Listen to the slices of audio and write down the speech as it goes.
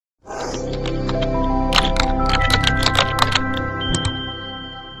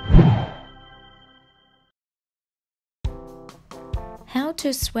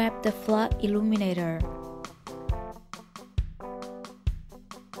to swap the flood illuminator.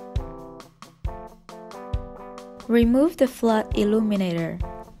 Remove the flood illuminator.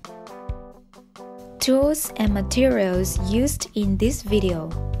 Tools and materials used in this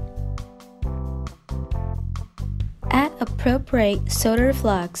video. Add appropriate solder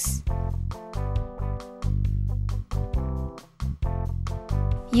flux.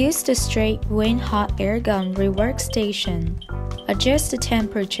 Use the straight wind hot air gun rework station. Adjust the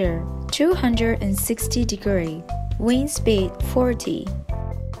temperature 260 degrees, wind speed 40.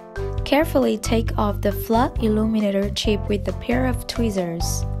 Carefully take off the flood illuminator chip with a pair of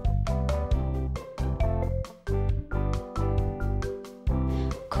tweezers.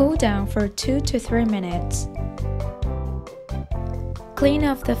 Cool down for 2 to 3 minutes. Clean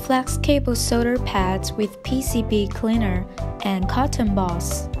off the flex cable solder pads with PCB cleaner and cotton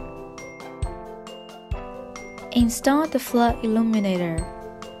balls. Install the flood illuminator.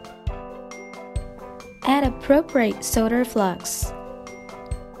 Add appropriate solder flux.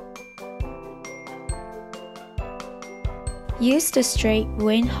 Use the straight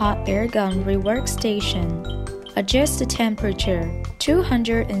wind hot air gun rework station. Adjust the temperature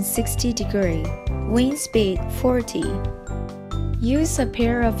 260 degrees, wind speed 40. Use a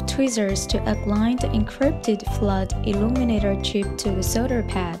pair of tweezers to align the encrypted flood illuminator chip to the solder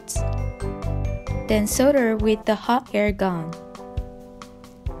pads. Then solder with the hot air gun.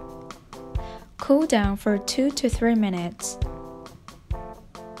 Cool down for 2 to 3 minutes.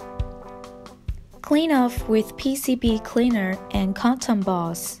 Clean off with PCB cleaner and cotton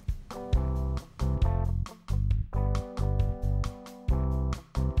balls.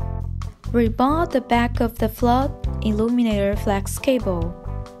 Reball the back of the flood illuminator flex cable.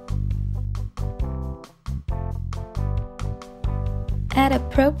 Add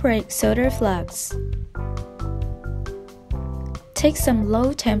appropriate solder flux. Take some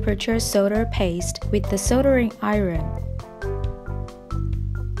low temperature solder paste with the soldering iron.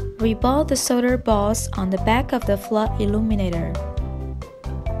 Reball the solder balls on the back of the flood illuminator.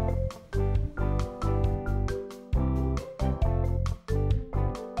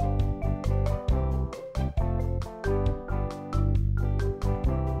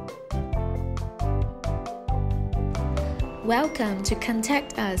 Welcome to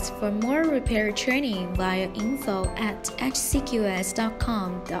contact us for more repair training via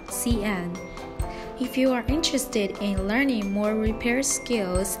info@hcqs.com.cn. If you are interested in learning more repair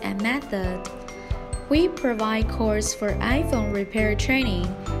skills and methods, we provide courses for iPhone repair training,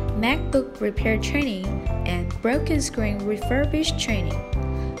 MacBook repair training, and broken screen refurbished training.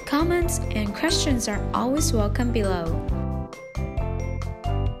 Comments and questions are always welcome below.